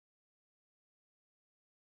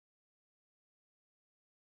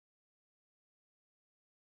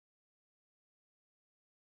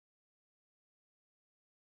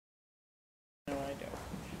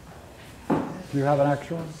Do you have an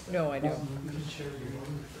extra one? No, I don't.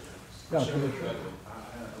 Yeah,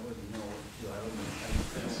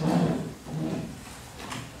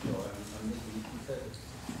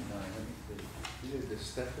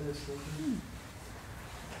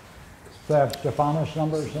 They have Stephanos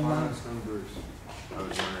numbers in there? Stephanos numbers. I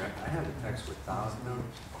was wondering, I have a text with 1,000 numbers.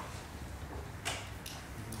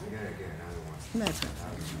 I gotta get another one. That's right.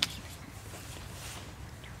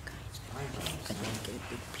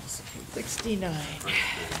 69.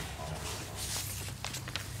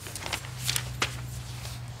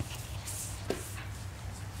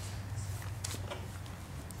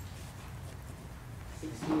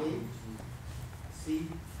 C,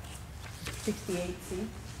 68C?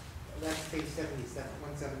 that's page 77,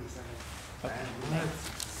 177. Okay, And thanks.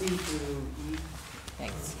 C through E.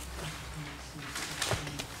 Thanks.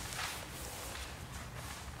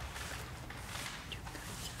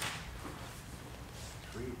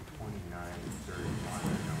 $329.31. I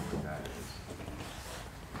know what that is.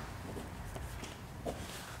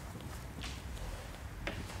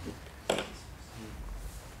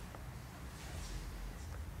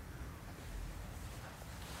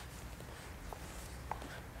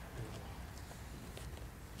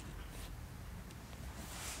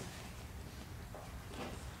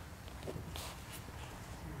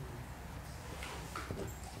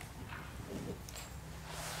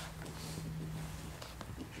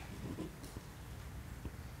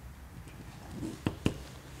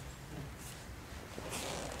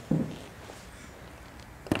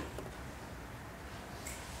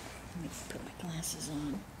 Let me put my glasses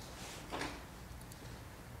on.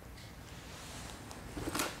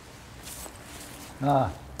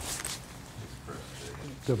 Ah,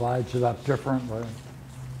 divides it up differently.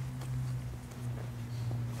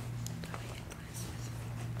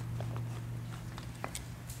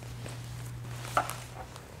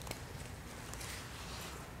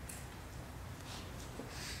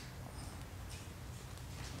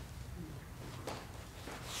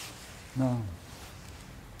 No.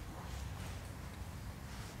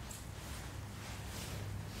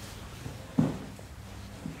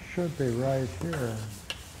 Should be right here.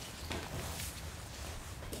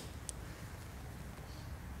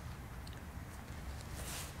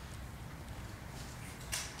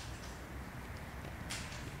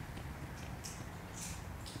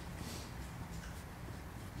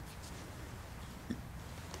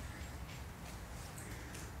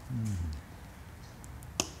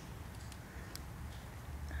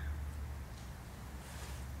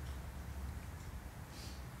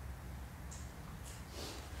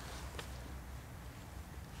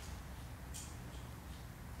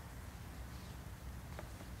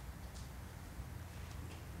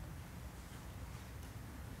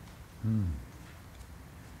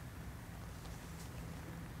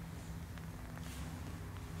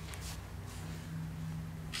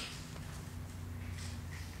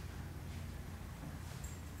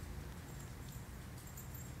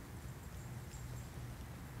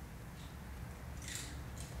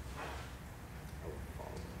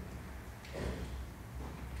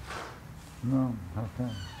 No,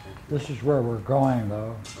 okay. This is where we're going,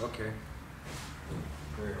 though. Okay.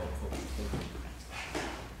 Very helpful.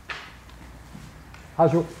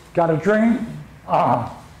 How's it? Got a drink?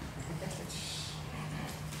 Ah.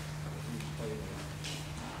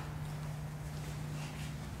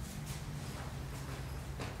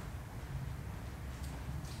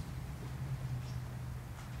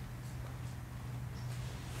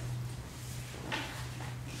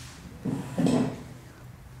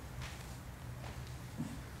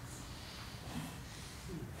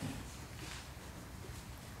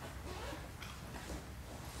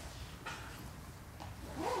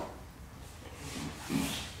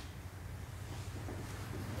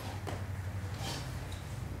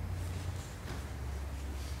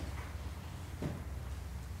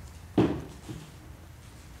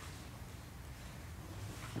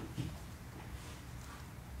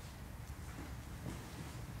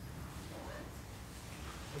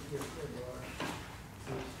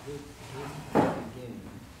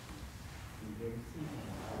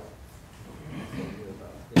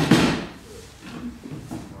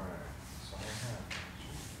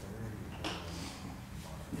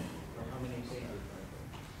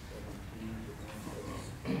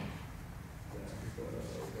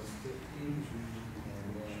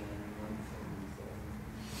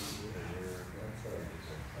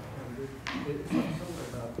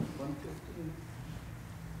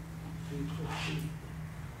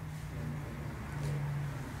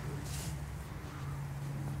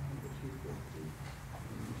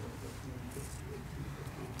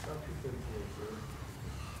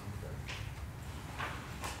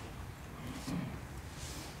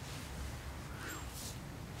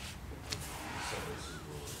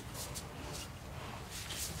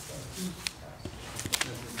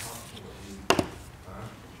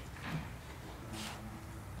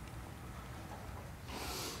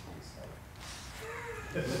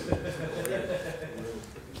 What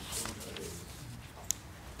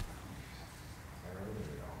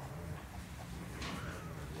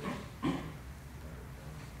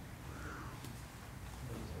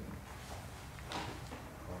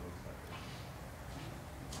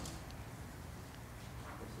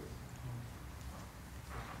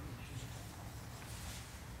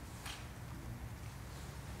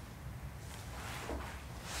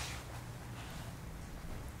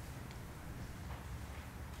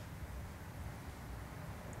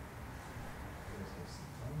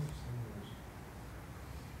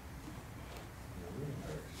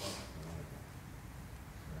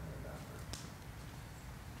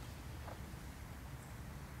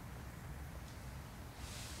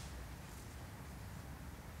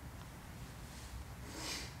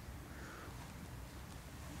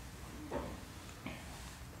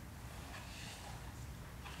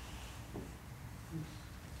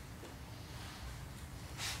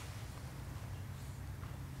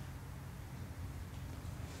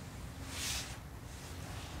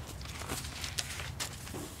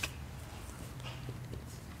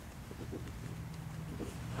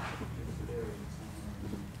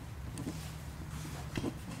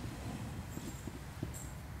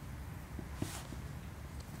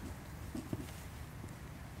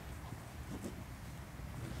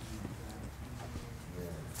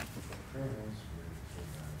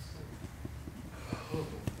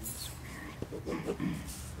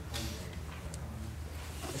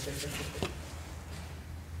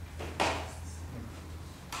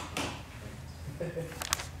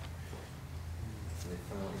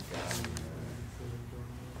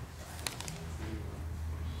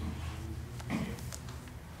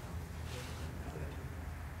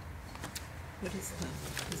is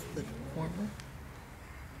the former?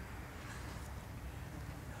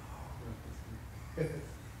 I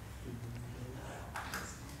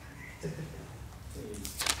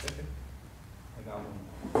got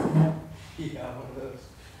one. He got one of those.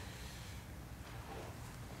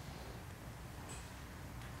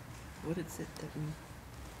 What is it that we,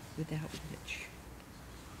 without which?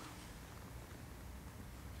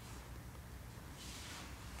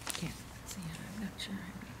 Can't see it, I'm not sure I'm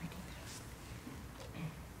reading it.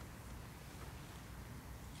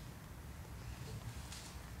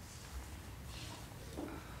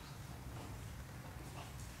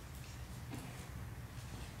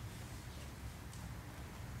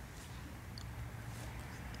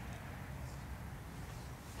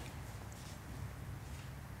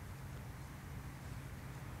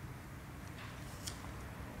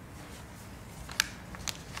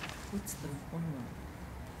 What's the former?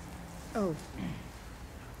 Oh.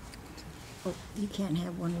 Oh, you can't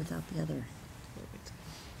have one without the other.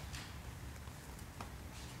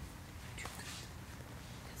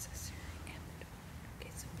 Necessary and,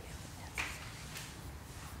 okay, so we have necessary.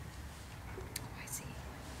 Oh, I see.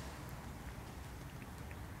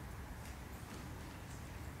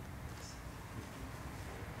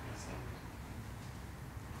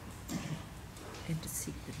 And to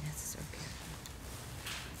seek the necessary care.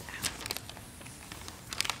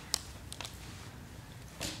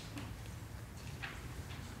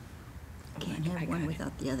 Can't have one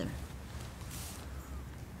without the other.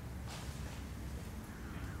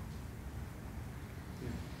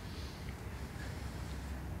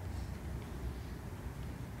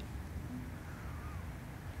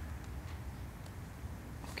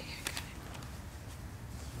 Okay, I got it.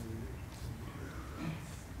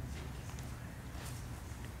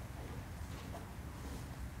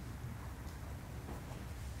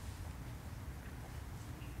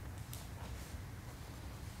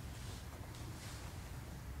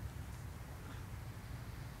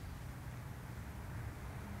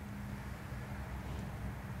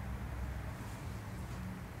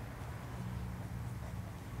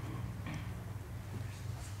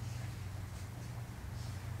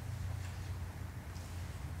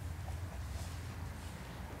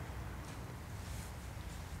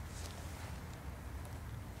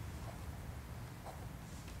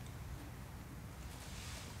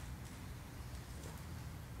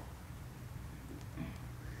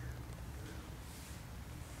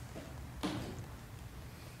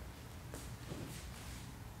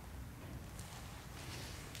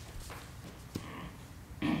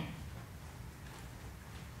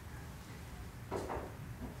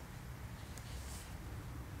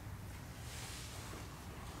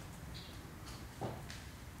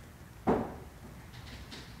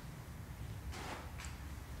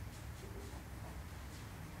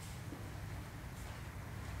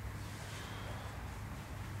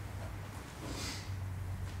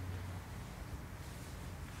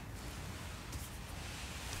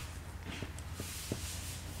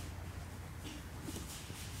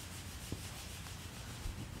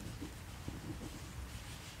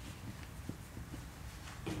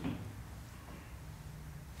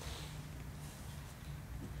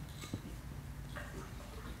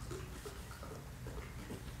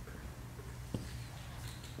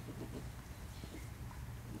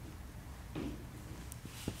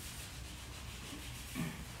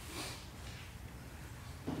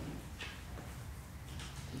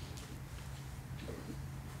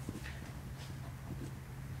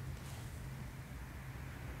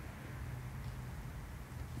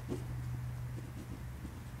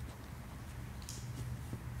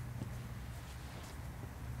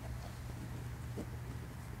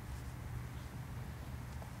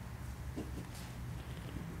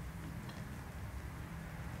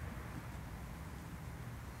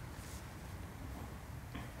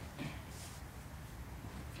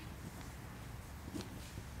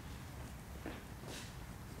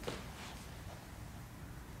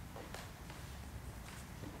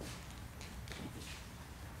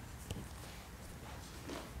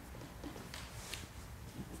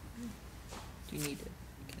 Do you need it?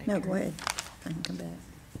 Can I No, turn go it? ahead. I can come back.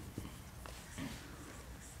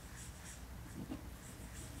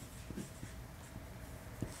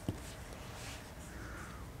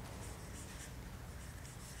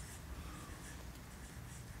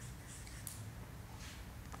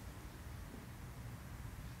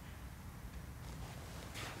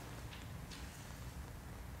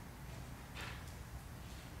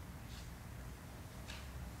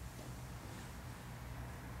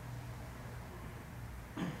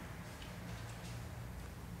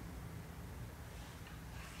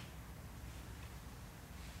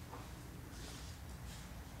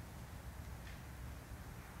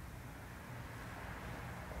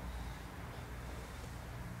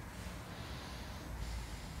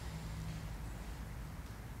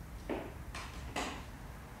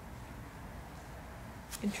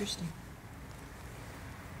 Interesting.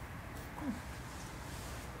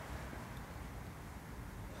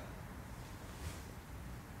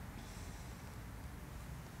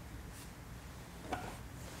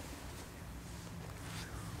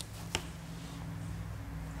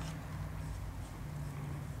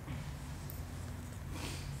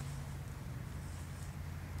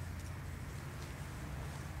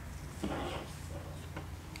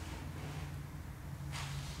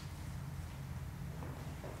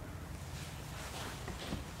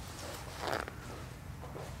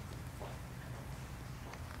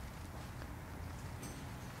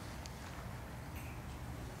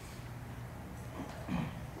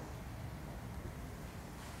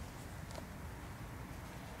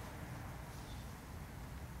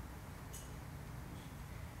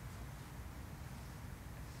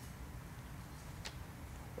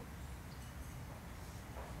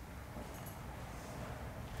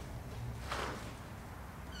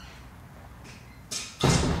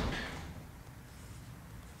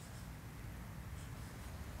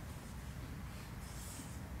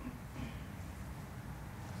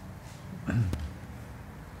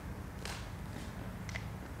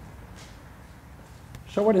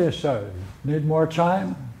 So what do you say? Need more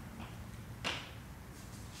time?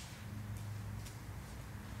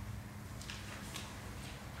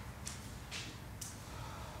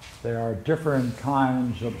 There are different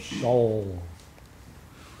kinds of soul.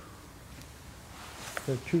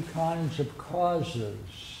 There are two kinds of causes.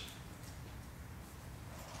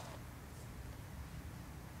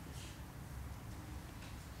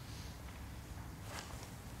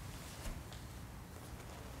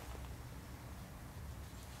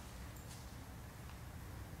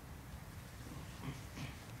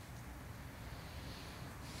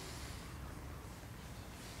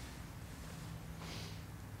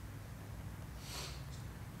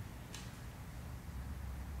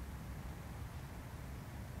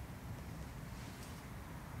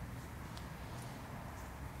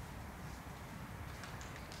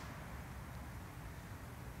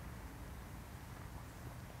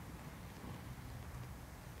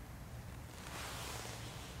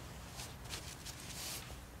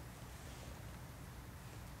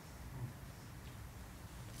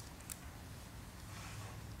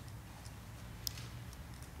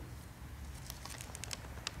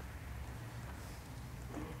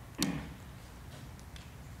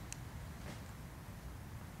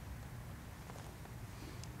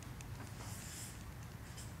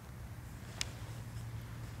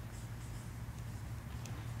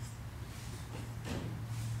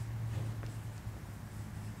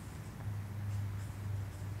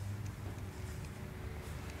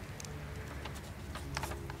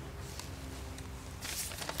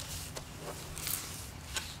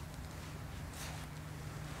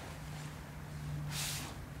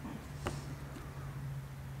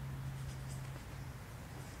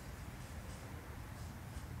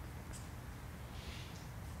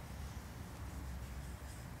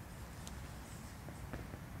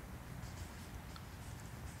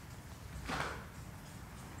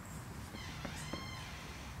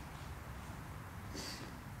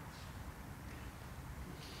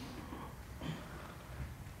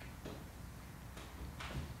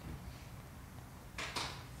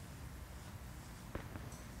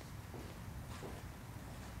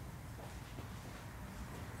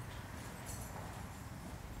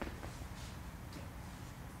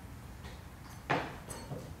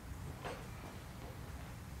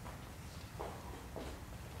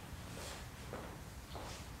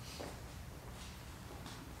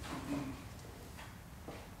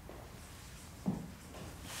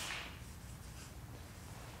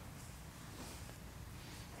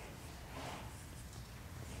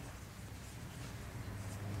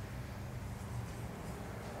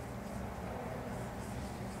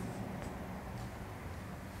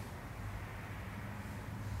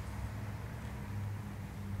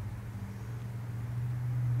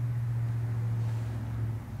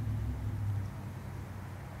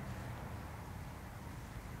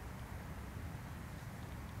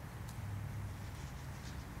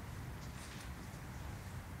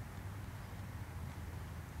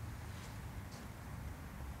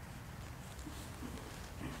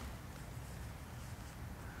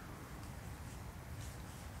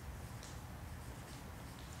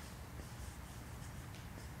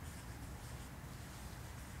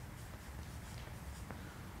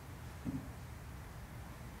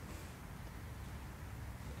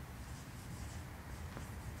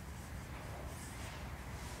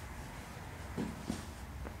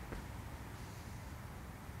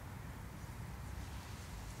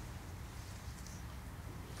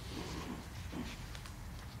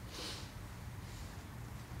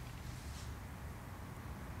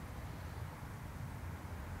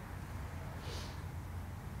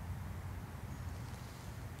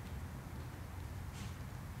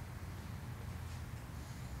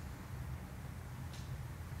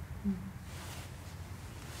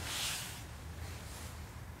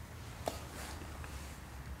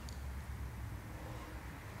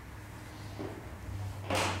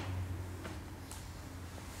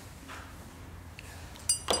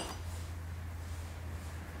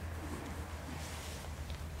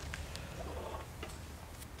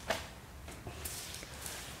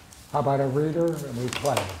 How about a reader and we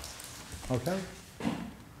play? Okay?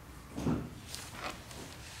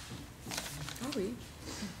 I'll read.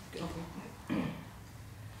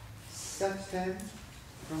 Such then,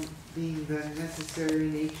 from being the necessary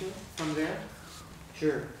nature, from there?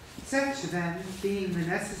 Sure. Such then, being the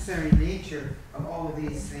necessary nature of all of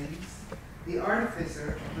these things, the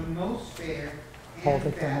artificer, the most fair Hold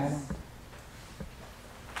and it for a moment. best.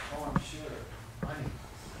 Oh, I'm sure.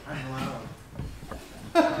 I'm loud.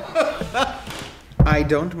 I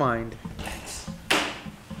don't mind.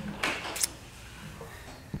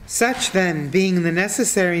 Such then, being the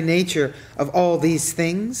necessary nature of all these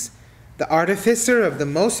things, the artificer of the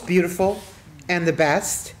most beautiful and the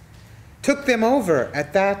best, took them over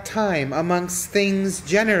at that time amongst things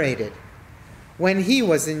generated, when he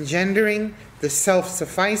was engendering the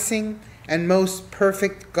self-sufficing and most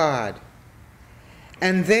perfect God.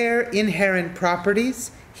 And their inherent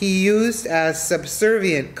properties he used as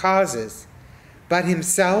subservient causes, but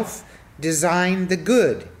himself designed the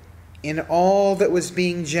good in all that was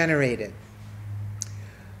being generated.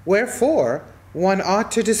 Wherefore, one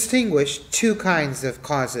ought to distinguish two kinds of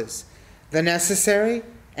causes, the necessary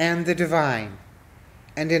and the divine,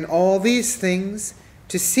 and in all these things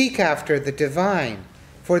to seek after the divine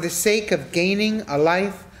for the sake of gaining a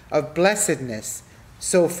life of blessedness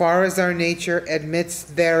so far as our nature admits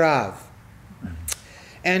thereof,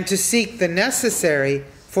 and to seek the necessary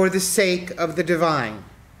for the sake of the divine,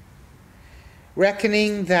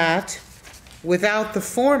 reckoning that without the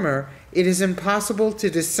former it is impossible to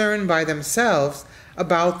discern by themselves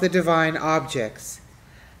about the divine objects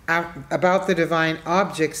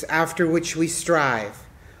after which we strive,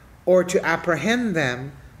 or to apprehend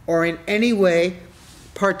them, or in any way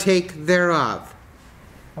partake thereof.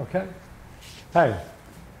 Okay? Hey,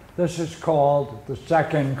 this is called the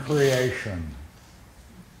second creation.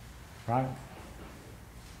 Right?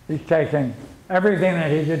 He's taking everything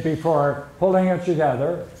that he did before, pulling it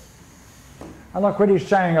together. And look what he's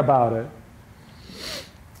saying about it.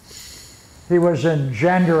 He was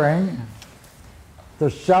engendering the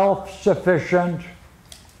self-sufficient,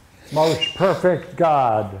 most perfect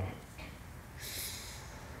God.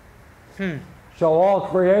 So all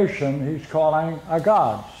creation he's calling a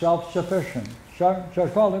God, self-sufficient. So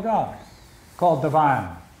it's called a God, called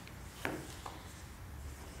divine.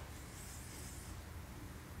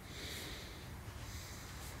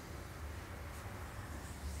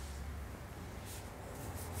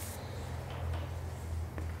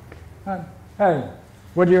 Hey,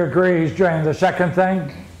 would you agree he's doing the second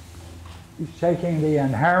thing? He's taking the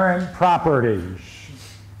inherent properties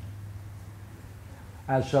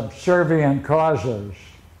as subservient causes,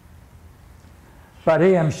 but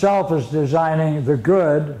he himself is designing the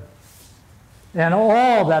good in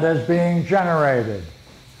all that is being generated.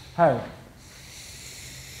 Hey,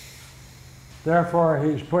 therefore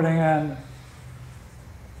he's putting in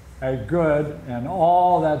a good in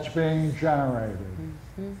all that's being generated.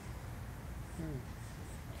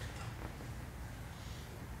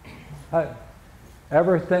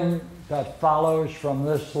 Everything that follows from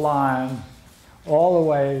this line all the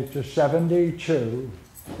way to 72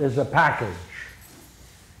 is a package.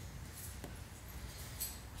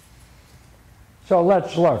 So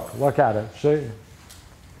let's look at it, see?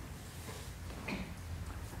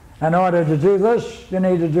 In order to do this, you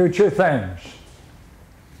need to do two things.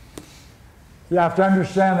 You have to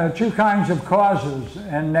understand there are two kinds of causes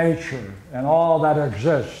in nature and all that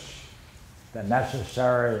exists. The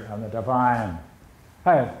necessary and the divine.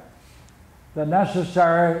 Hey, the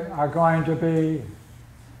necessary are going to be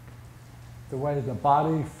the way the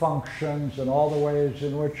body functions and all the ways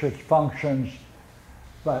in which it functions,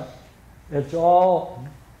 but it's all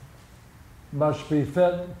must be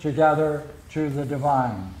fit together to the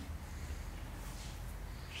divine.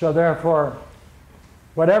 So therefore,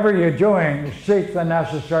 whatever you're doing, seek the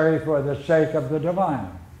necessary for the sake of the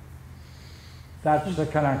divine. That's the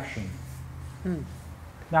connection.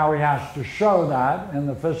 Now he has to show that in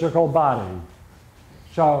the physical body.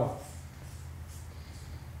 So,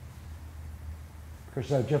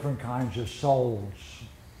 because there are different kinds of souls.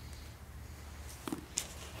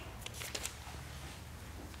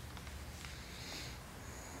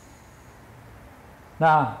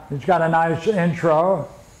 Now, he's got a nice intro.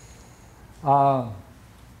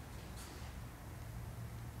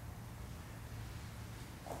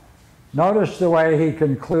 Notice the way he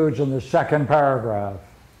concludes in the second paragraph.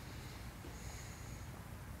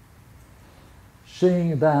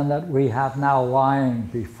 Seeing then that we have now lying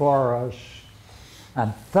before us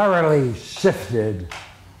and thoroughly sifted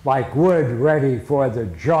like wood ready for the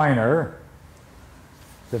joiner,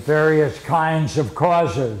 the various kinds of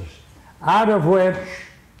causes out of which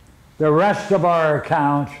the rest of our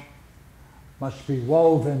account must be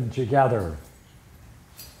woven together.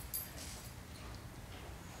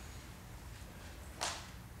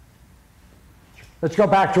 Let's go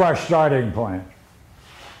back to our starting point.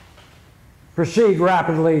 Proceed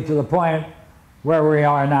rapidly to the point where we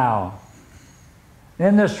are now.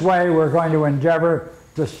 In this way, we're going to endeavor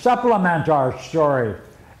to supplement our story.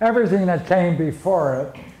 Everything that came before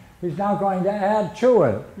it, he's now going to add to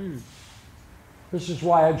it. This is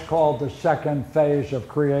why it's called the second phase of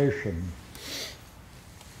creation.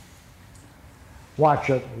 Watch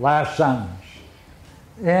it, last sentence.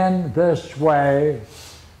 In this way,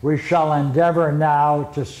 we shall endeavor now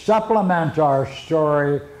to supplement our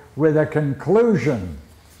story with a conclusion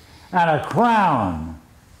and a crown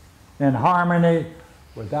in harmony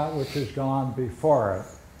with that which has gone before it.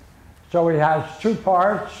 So he has two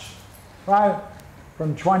parts, right?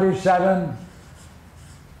 From 27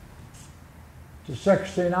 to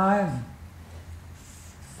 69.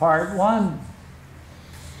 Part 1.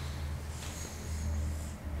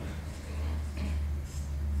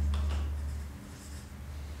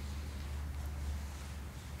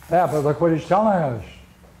 Yeah, but look what he's telling us.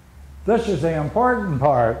 This is the important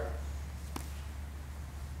part.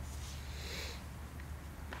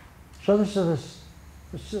 So this is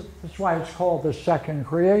why it's called the second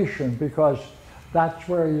creation, because that's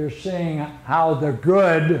where you're seeing how the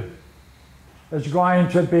good is going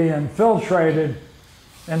to be infiltrated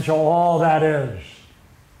into all that is.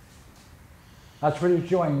 That's what he's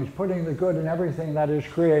doing. He's putting the good in everything that is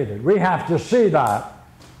created. We have to see that.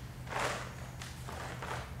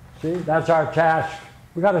 See, that's our task.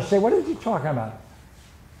 We've got to say, what is he talking about?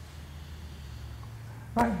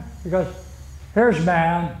 Right? Because here's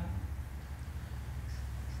man.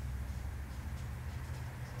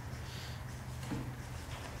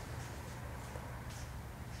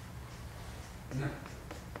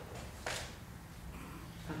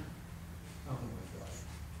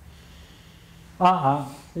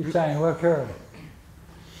 He's saying, look here.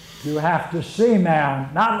 You have to see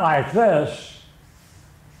man, not like this,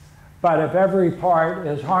 but if every part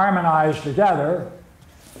is harmonized together,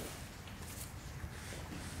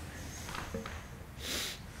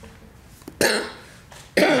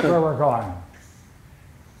 that's where we're going.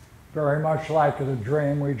 Very much like the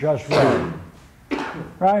dream we just read.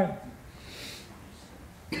 Right?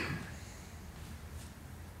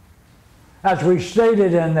 As we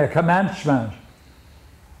stated in the commencement,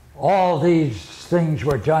 all these things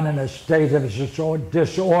were done in a state of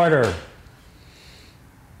disorder.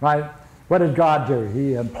 Right? What did God do?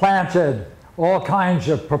 He implanted all kinds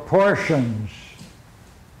of proportions.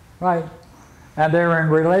 Right? And they're in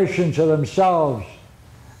relation to themselves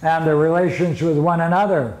and their relations with one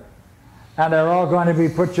another. And they're all going to be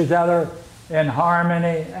put together in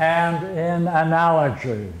harmony and in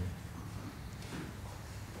analogy.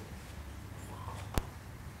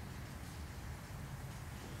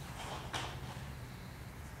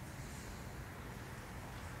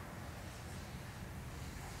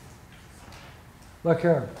 Look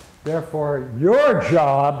here. Therefore, your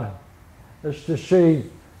job is to see,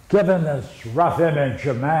 given this rough image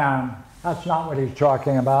of man, that's not what he's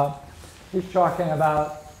talking about. He's talking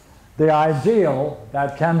about the ideal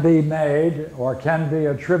that can be made or can be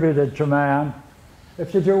attributed to man.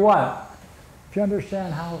 If you do what? If you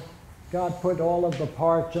understand how God put all of the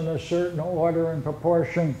parts in a certain order and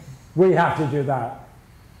proportion, we have to do that.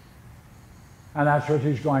 And that's what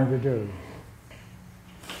he's going to do.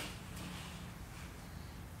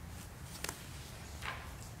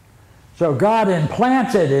 So God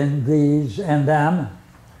implanted in them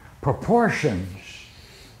proportions.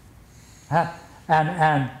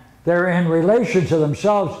 And they're in relation to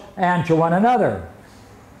themselves and to one another.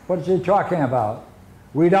 What is he talking about?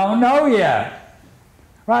 We don't know yet.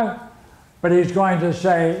 Right? But he's going to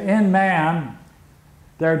say, in man,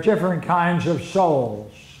 there are different kinds of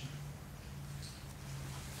souls.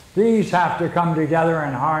 These have to come together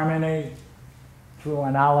in harmony through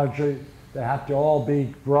analogy. They have to all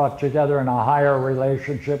be brought together in a higher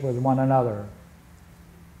relationship with one another.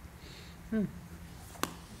 You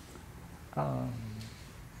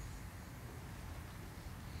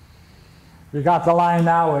got the line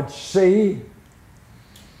now at C.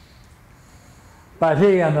 But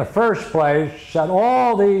he, in the first place, set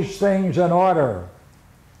all these things in order.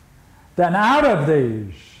 Then out of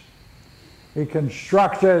these, he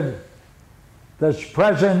constructed this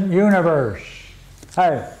present universe.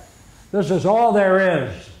 Hey, this is all there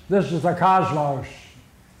is. This is the cosmos.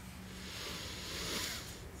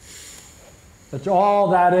 It's all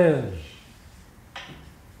that is.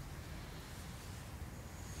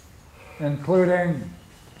 Including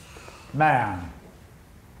man.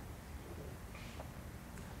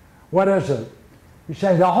 What is it? He's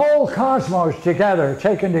saying the whole cosmos together,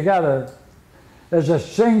 taken together, is a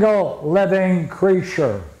single living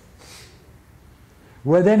creature.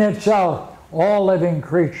 Within itself, all living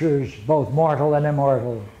creatures, both mortal and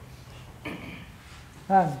immortal.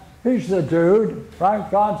 And he's the dude, right?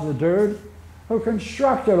 God's the dude who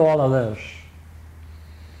constructed all of this.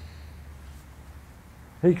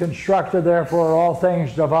 He constructed, therefore, all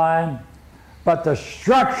things divine, but the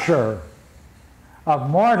structure of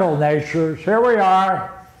mortal natures, here we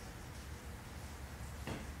are.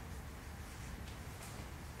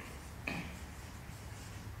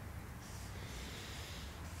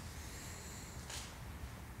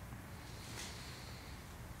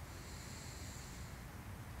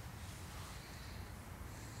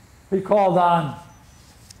 He called on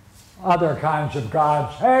other kinds of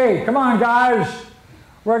gods. Hey, come on, guys.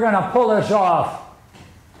 We're going to pull this off.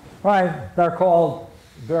 Right? They're called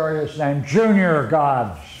various names. Junior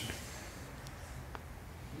gods.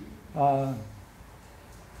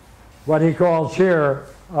 What he calls here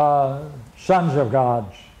sons of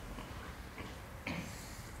gods.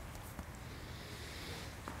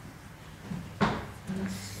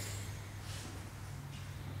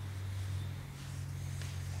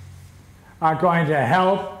 Are going to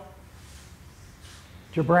help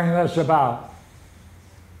to bring this about.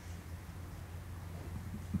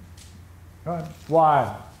 Right?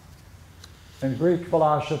 Why? In Greek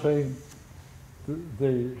philosophy,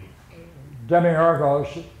 the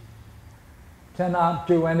demiurgos cannot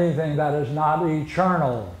do anything that is not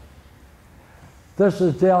eternal. This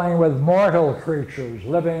is dealing with mortal creatures,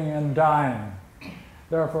 living and dying.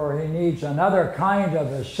 Therefore, he needs another kind of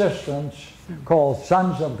assistance called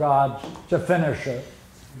sons of gods to finish it.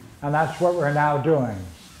 And that's what we're now doing.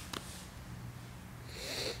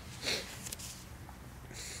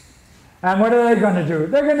 And what are they going to do?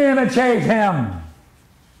 They're going to imitate him,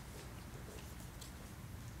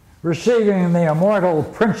 receiving the immortal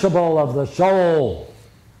principle of the soul,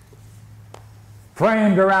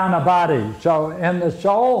 framed around a body. So in the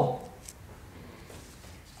soul,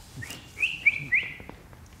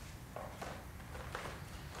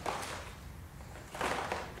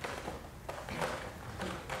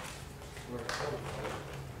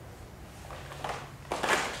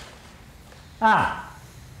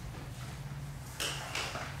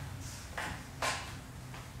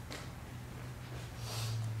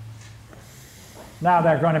 now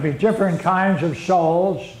there are going to be different kinds of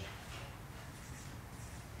souls.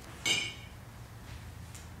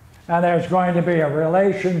 And there's going to be a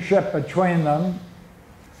relationship between them.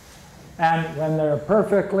 And when they're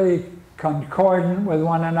perfectly concordant with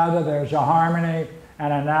one another, there's a harmony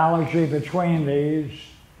and analogy between these.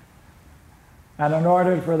 And in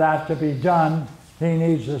order for that to be done, he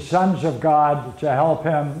needs the sons of God to help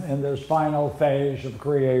him in this final phase of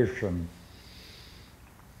creation.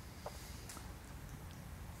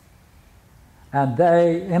 And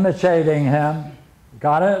they, imitating him,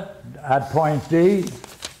 got it? At point D?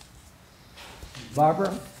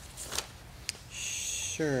 Barbara?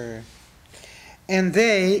 Sure. And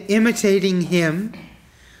they, imitating him,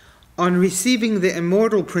 on receiving the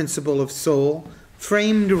immortal principle of soul,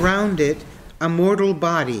 framed round it a mortal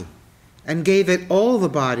body, and gave it all the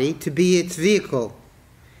body to be its vehicle,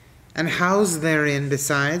 and housed therein,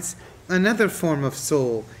 besides, another form of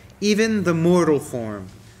soul, even the mortal form,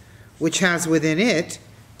 which has within it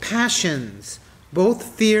passions, both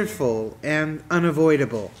fearful and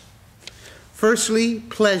unavoidable. Firstly,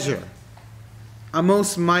 pleasure, a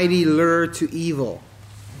most mighty lure to evil.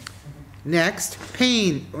 Next,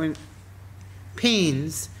 pains,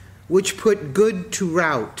 which put good to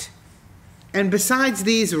rout. And besides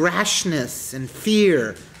these, rashness and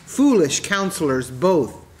fear, foolish counselors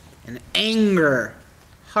both, and anger,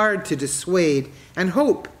 hard to dissuade, and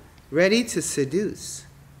hope, ready to seduce.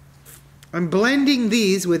 And blending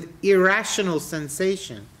these with irrational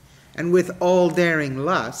sensation, and with all-daring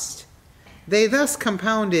lust, they thus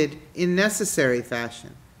compounded in necessary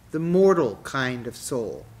fashion the mortal kind of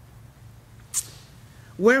soul.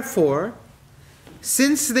 Wherefore,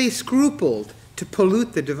 since they scrupled to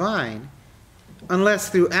pollute the divine, unless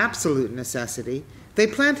through absolute necessity, they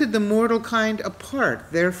planted the mortal kind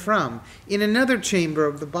apart therefrom in another chamber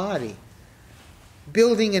of the body,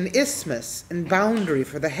 building an isthmus and boundary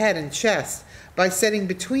for the head and chest by setting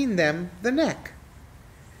between them the neck,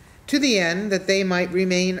 to the end that they might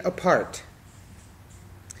remain apart.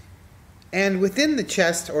 And within the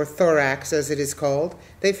chest, or thorax as it is called,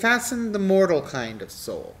 they fastened the mortal kind of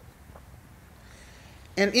soul.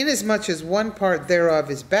 And inasmuch as one part thereof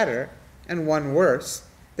is better, and one worse,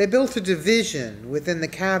 they built a division within the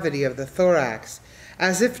cavity of the thorax,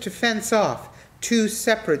 as if to fence off 2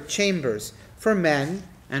 separate chambers for men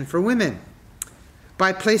and for women,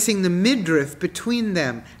 by placing the midriff between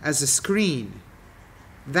them as a screen.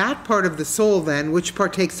 That part of the soul, then, which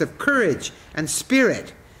partakes of courage and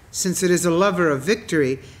spirit, since it is a lover of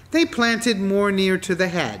victory, they planted more near to the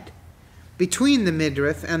head, between the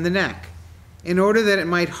midriff and the neck, in order that it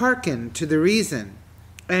might hearken to the reason,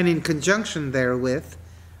 and in conjunction therewith,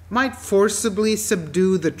 might forcibly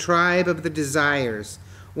subdue the tribe of the desires,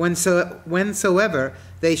 whensoever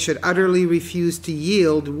they should utterly refuse to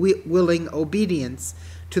yield willing obedience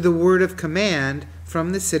to the word of command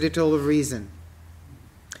from the citadel of reason.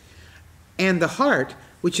 And the heart,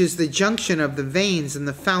 which is the junction of the veins and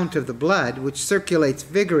the fount of the blood, which circulates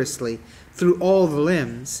vigorously through all the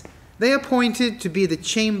limbs, they appointed to be the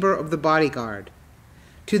chamber of the bodyguard,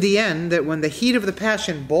 to the end that when the heat of the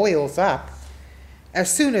passion boils up,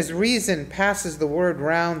 as soon as reason passes the word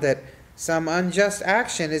round that some unjust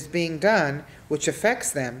action is being done which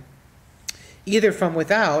affects them, either from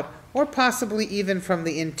without or possibly even from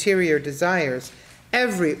the interior desires,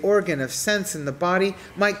 every organ of sense in the body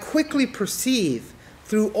might quickly perceive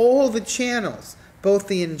through all the channels both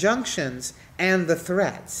the injunctions and the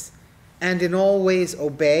threats, and in all ways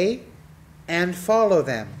obey and follow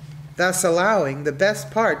them, thus allowing the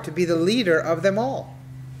best part to be the leader of them all.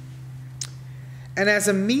 And as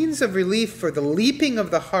a means of relief for the leaping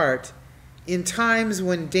of the heart in times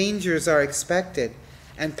when dangers are expected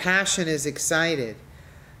and passion is excited,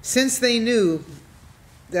 since they knew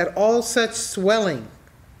that all such swelling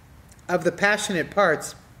of the passionate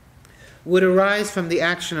parts would arise from the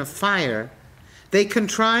action of fire, they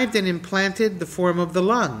contrived and implanted the form of the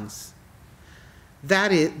lungs.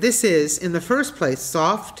 This is, in the first place,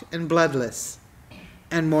 soft and bloodless,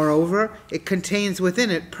 and moreover, it contains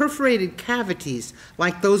within it perforated cavities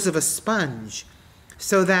like those of a sponge,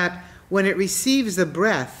 so that when it receives the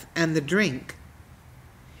breath and the drink,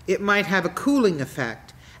 it might have a cooling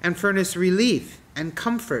effect and furnish relief and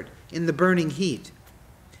comfort in the burning heat.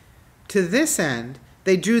 To this end,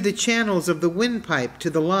 they drew the channels of the windpipe to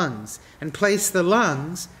the lungs and placed the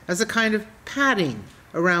lungs as a kind of padding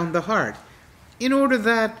around the heart, in order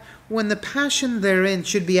that when the passion therein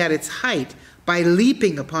should be at its height, by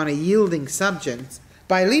leaping upon a yielding substance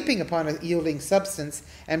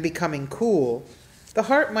and becoming cool, the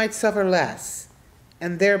heart might suffer less,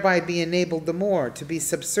 and thereby be enabled the more to be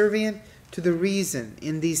subservient to the reason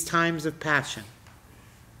in these times of passion.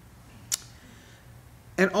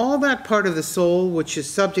 And all that part of the soul which is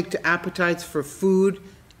subject to appetites for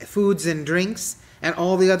foods and drinks, and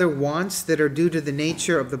all the other wants that are due to the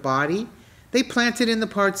nature of the body, they planted in the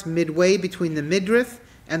parts midway between the midriff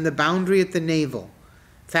and the boundary at the navel,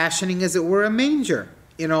 fashioning as it were a manger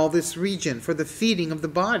in all this region for the feeding of the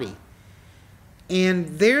body.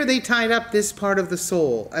 And there they tied up this part of the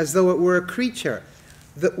soul, as though it were a creature,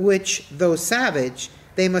 which, though savage,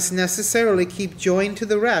 they must necessarily keep joined to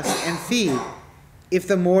the rest and feed, if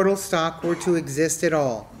the mortal stock were to exist at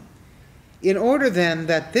all. In order then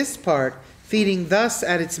that this part, feeding thus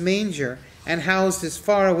at its manger, and housed as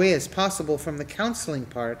far away as possible from the counseling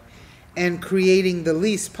part, and creating the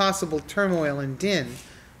least possible turmoil and din,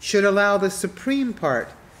 should allow the supreme part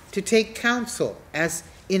to take counsel as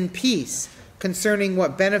in peace concerning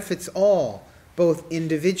what benefits all, both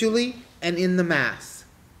individually and in the mass.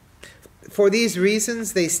 For these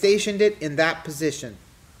reasons they stationed it in that position.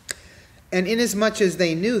 And inasmuch as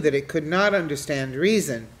they knew that it could not understand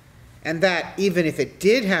reason, and that even if it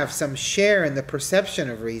did have some share in the perception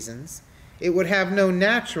of reasons, it would have no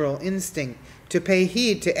natural instinct to pay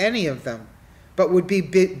heed to any of them, but would be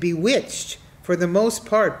bewitched for the most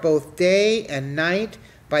part both day and night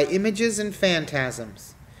by images and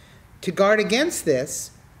phantasms. To guard against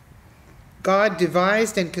this, God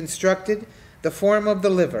devised and constructed the form of the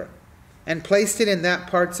liver, and placed it in that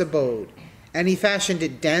part's abode, and he fashioned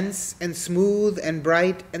it dense and smooth and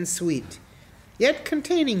bright and sweet, yet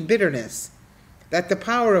containing bitterness, that the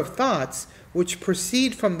power of thoughts which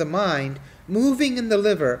proceed from the mind, moving in the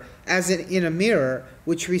liver as in a mirror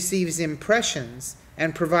which receives impressions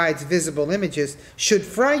and provides visible images, should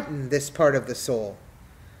frighten this part of the soul.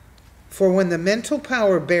 For when the mental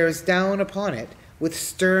power bears down upon it with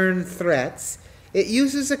stern threats, it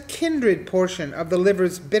uses a kindred portion of the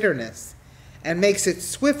liver's bitterness and makes it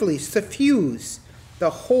swiftly suffuse the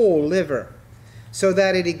whole liver, so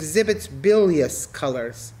that it exhibits bilious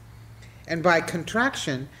colors, and by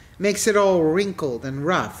contraction makes it all wrinkled and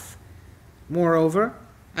rough. Moreover,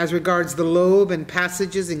 as regards the lobe and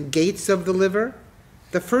passages and gates of the liver,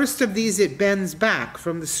 the first of these it bends back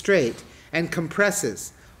from the straight and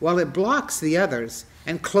compresses, while it blocks the others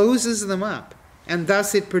and closes them up, and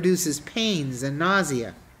thus it produces pains and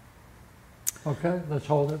nausea. Okay, let's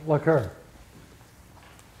hold it. Look here.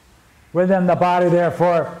 Within the body,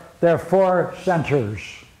 therefore, there are 4 centers.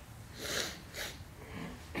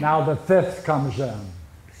 Now the 5th comes in.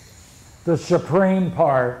 The supreme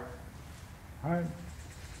part. All right?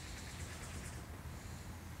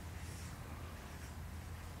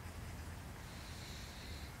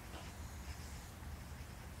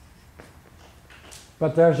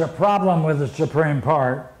 But there's a problem with the supreme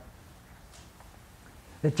part.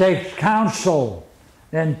 It takes counsel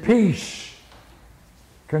and peace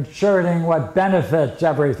concerning what benefits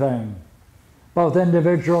everything, both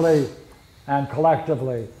individually and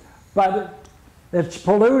collectively. But it's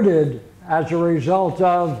polluted as a result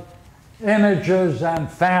of images and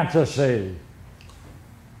fantasy.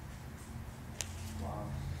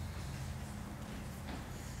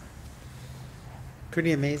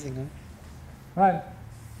 Pretty amazing, huh? Right?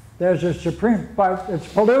 There's a supreme, but it's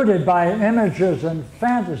polluted by images and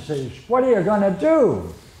fantasies. What are you going to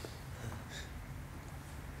do?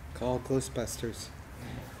 Call Ghostbusters.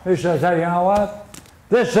 He says, hey, you know what?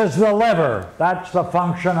 This is the liver. That's the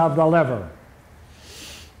function of the liver.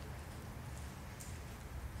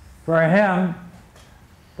 For him,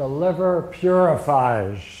 the liver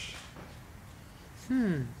purifies.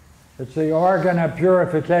 It's the organ of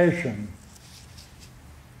purification.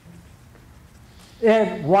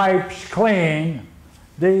 It wipes clean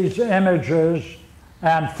these images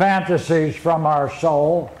and fantasies from our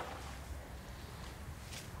soul.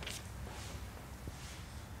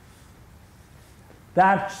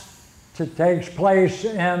 That takes place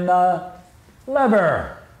in the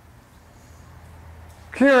liver.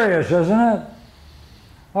 Curious, isn't it?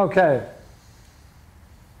 Okay.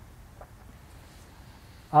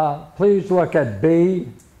 Please look at B,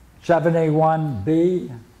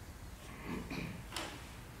 71B.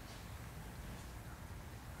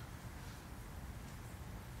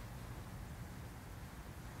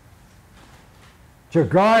 To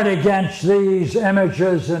guard against these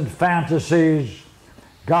images and fantasies,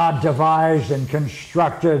 God devised and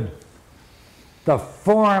constructed the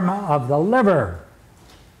form of the liver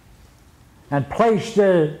and placed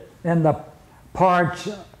it in the part's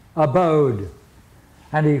abode.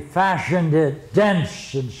 And he fashioned it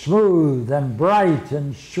dense and smooth and bright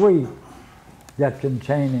and sweet, yet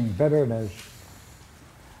containing bitterness.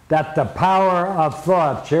 That the power of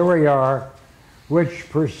thoughts, here we are, which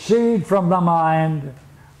proceed from the mind,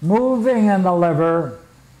 moving in the liver,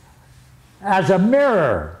 as a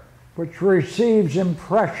mirror which receives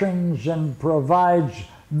impressions and provides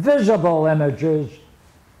visible images,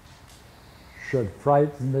 should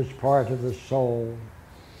frighten this part of the soul.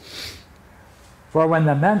 For when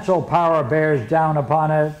the mental power bears down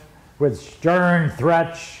upon it with stern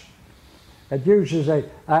threats, it uses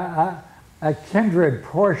a kindred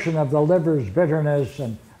portion of the liver's bitterness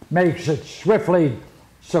and makes it swiftly,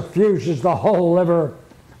 suffuses the whole liver.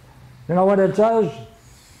 You know what it does?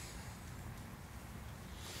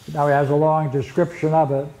 Now he has a long description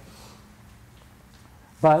of it,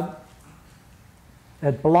 but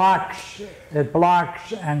it blocks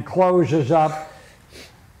and closes up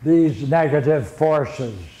these negative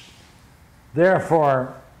forces.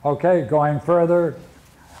 Therefore, okay, going further,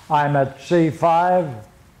 I'm at C5.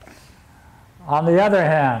 On the other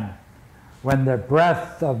hand, when the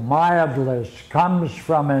breath of mildness comes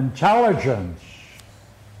from intelligence,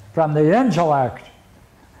 from the intellect,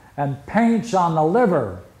 and paints on the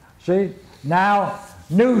liver, see, now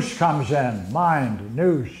nous comes in, mind,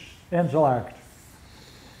 nous, intellect.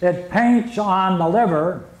 It paints on the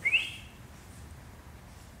liver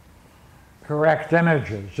correct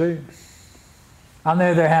images, see? On the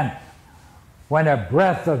other hand, when a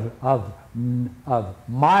breath of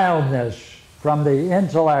mildness from the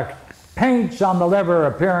intellect paints on the liver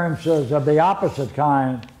appearances of the opposite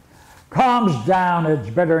kind, calms down its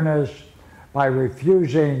bitterness by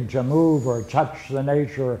refusing to move or touch the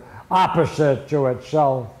nature opposite to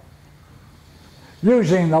itself.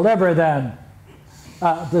 Using the liver then,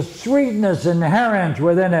 the sweetness inherent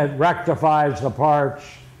within it rectifies the parts,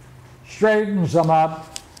 straightens them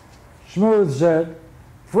up, smooths it,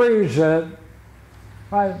 frees it,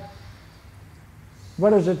 right? What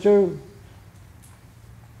does it do?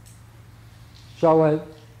 So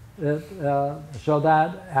so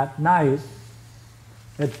that at night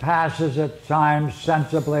it passes its time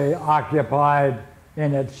sensibly occupied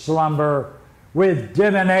in its slumber with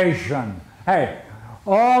divination. Hey,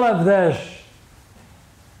 all of this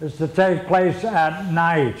is to take place at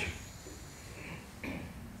night.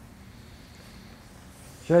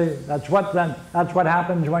 See, that's what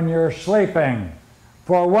happens when you're sleeping.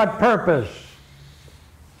 For what purpose?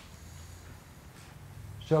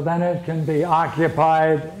 so then it can be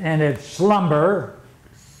occupied in its slumber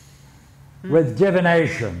with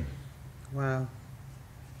divination. Wow.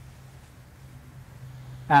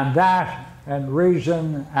 And that and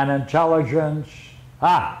reason and intelligence,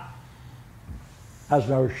 has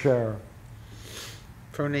no share.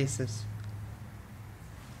 Phronesis.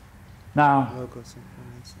 Now, Logos and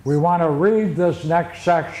phronesis. we want to read this next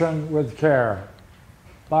section with care.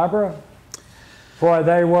 Barbara? For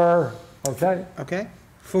they were, okay? Okay.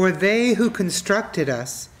 For they who constructed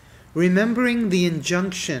us, remembering the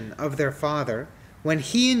injunction of their Father, when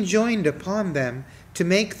he enjoined upon them to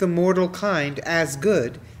make the mortal kind as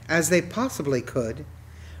good as they possibly could,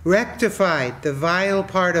 rectified the vile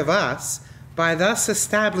part of us by thus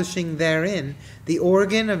establishing therein the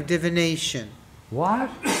organ of divination. What?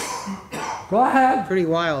 Go ahead. Pretty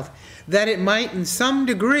wild. That it might in some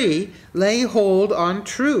degree lay hold on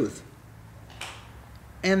truth.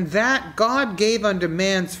 And that God gave unto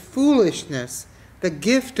man's foolishness the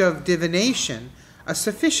gift of divination, a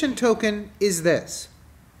sufficient token is this: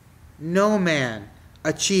 no man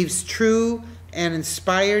achieves true and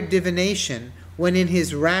inspired divination when in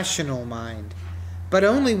his rational mind, but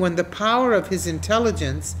only when the power of his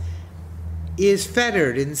intelligence is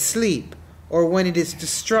fettered in sleep, or when it is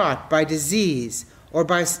distraught by disease, or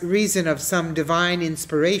by reason of some divine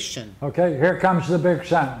inspiration. Okay, here comes the big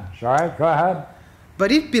sentence. All right, go ahead.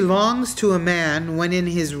 But it belongs to a man when in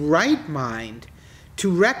his right mind to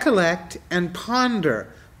recollect and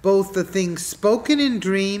ponder both the things spoken in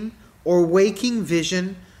dream or waking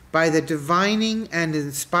vision by the divining and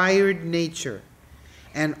inspired nature,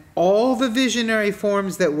 and all the visionary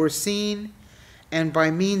forms that were seen, and by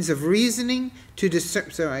means of reasoning to discern.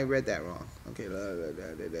 Sorry, I read that wrong.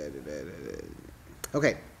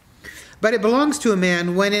 Okay. But it belongs to a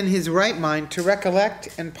man when in his right mind to recollect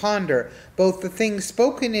and ponder both the things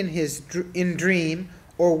spoken in dream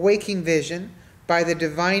or waking vision by the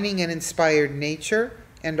divining and inspired nature,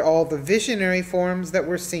 and all the visionary forms that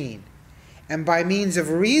were seen, and by means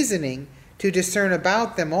of reasoning to discern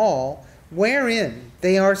about them all wherein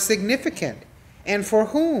they are significant, and for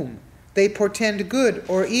whom they portend good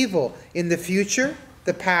or evil in the future,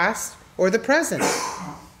 the past, or the present.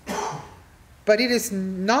 But it is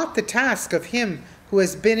not the task of him who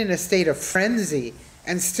has been in a state of frenzy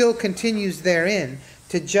and still continues therein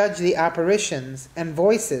to judge the apparitions and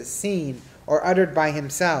voices seen or uttered by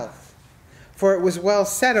himself. For it was well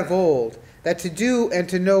said of old that to do and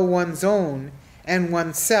to know one's own and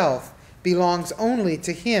oneself belongs only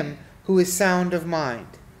to him who is sound of mind.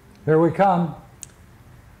 Here we come.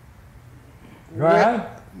 Go ahead.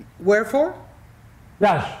 Wherefore?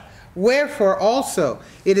 Yes. Wherefore also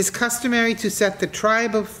it is customary to set the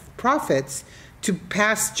tribe of prophets to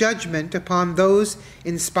pass judgment upon those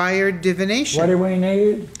inspired divination. What do we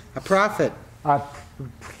need? A prophet. A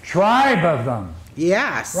tribe of them.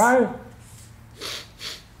 Yes. Right?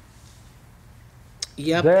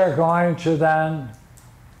 Yep. They're going to then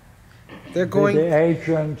They're be going. the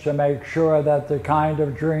agent to make sure that the kind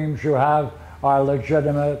of dreams you have are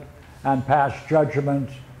legitimate and pass judgment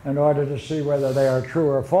in order to see whether they are true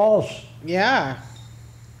or false. Yeah.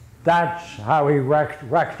 That's how he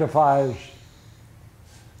rectifies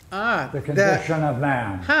Ah. the condition of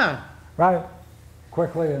man. Huh. Right?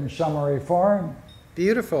 Quickly in summary form.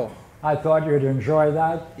 Beautiful. I thought you'd enjoy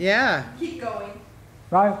that. Yeah. Keep going.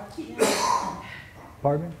 Right? Keep going.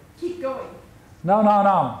 Pardon me? Keep going. No, no,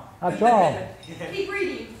 no. That's all. Keep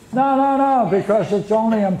reading. No, because it's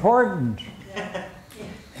only important.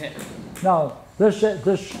 No,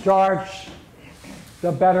 this starts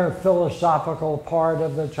the better philosophical part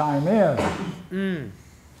of the Timaeus.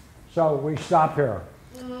 So we stop here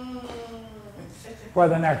for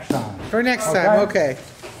the next time. For next time, okay.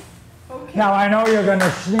 Now I know you're going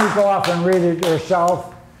to sneak off and read it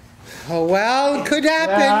yourself. Oh, well, it could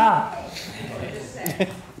happen. Yeah. It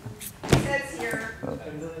says here,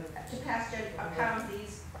 to pass judgment upon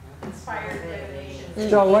these inspired divinations.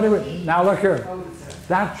 So what do we, now look here.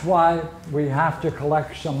 That's why we have to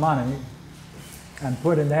collect some money and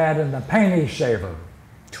put an ad in the penny saver.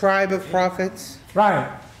 Tribe of prophets.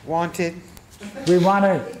 Right. Wanted. We want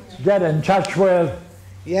to get in touch with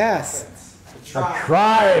Yes. a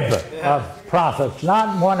tribe of prophets,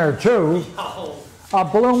 not one or two, a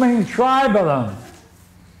blooming tribe of them.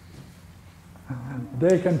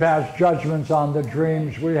 They can pass judgments on the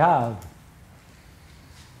dreams we have.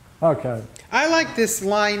 Okay. I like this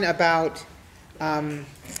line about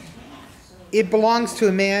it belongs to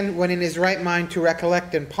a man when in his right mind to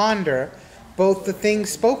recollect and ponder both the things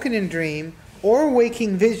spoken in dream or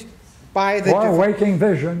waking vision by the Or waking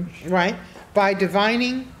visions. right, by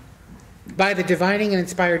divining by the divining and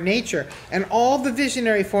inspired nature, and all the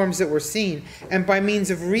visionary forms that were seen, and by means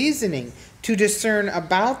of reasoning to discern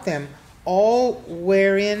about them all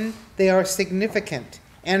wherein they are significant,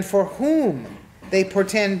 and for whom they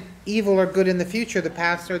portend evil or good in the future, the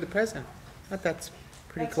past or the present. I thought that's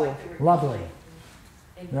pretty That's cool. like the Lovely.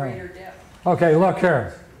 in Yeah. greater depth. Okay, look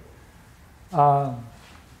here.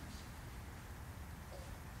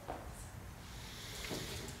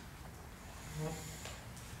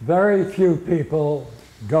 Very few people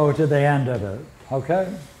go to the end of it,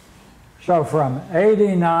 okay? So from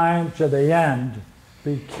 89 to the end,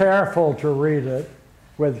 be careful to read it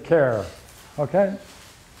with care, okay?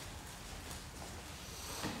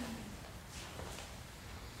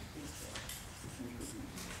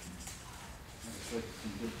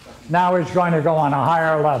 Now he's going to go on a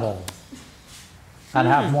higher level and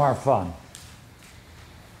have more fun.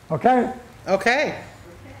 Okay? Okay.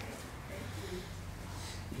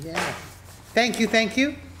 Yeah. Thank you, thank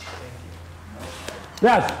you.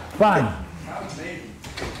 Yes, fun.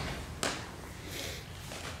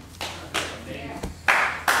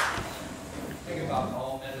 Think about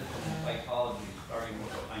all medicine and psychology starting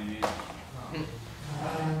with a finance.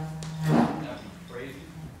 That'd be crazy.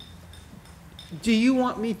 Do you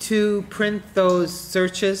want me to print those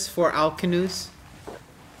searches for Alcanoes?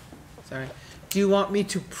 Sorry. Do you want me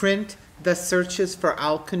to print the searches for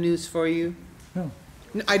Alcanoes for you? No.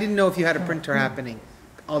 I didn't know if you had a printer happening.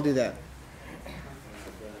 I'll do that.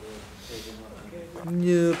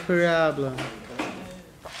 No problem.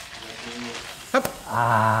 Hup.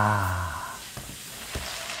 Ah.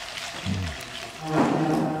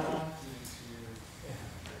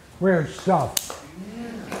 Weird stuff.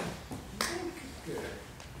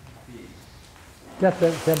 Get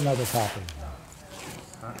another copy.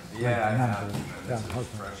 Yeah, I Number. have. Yeah, This is okay.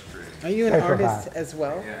 frustrating. Are you an Paperback. artist as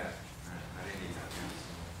well? Yeah, I didn't even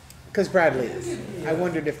have Because Bradley is. I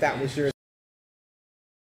wondered if that was your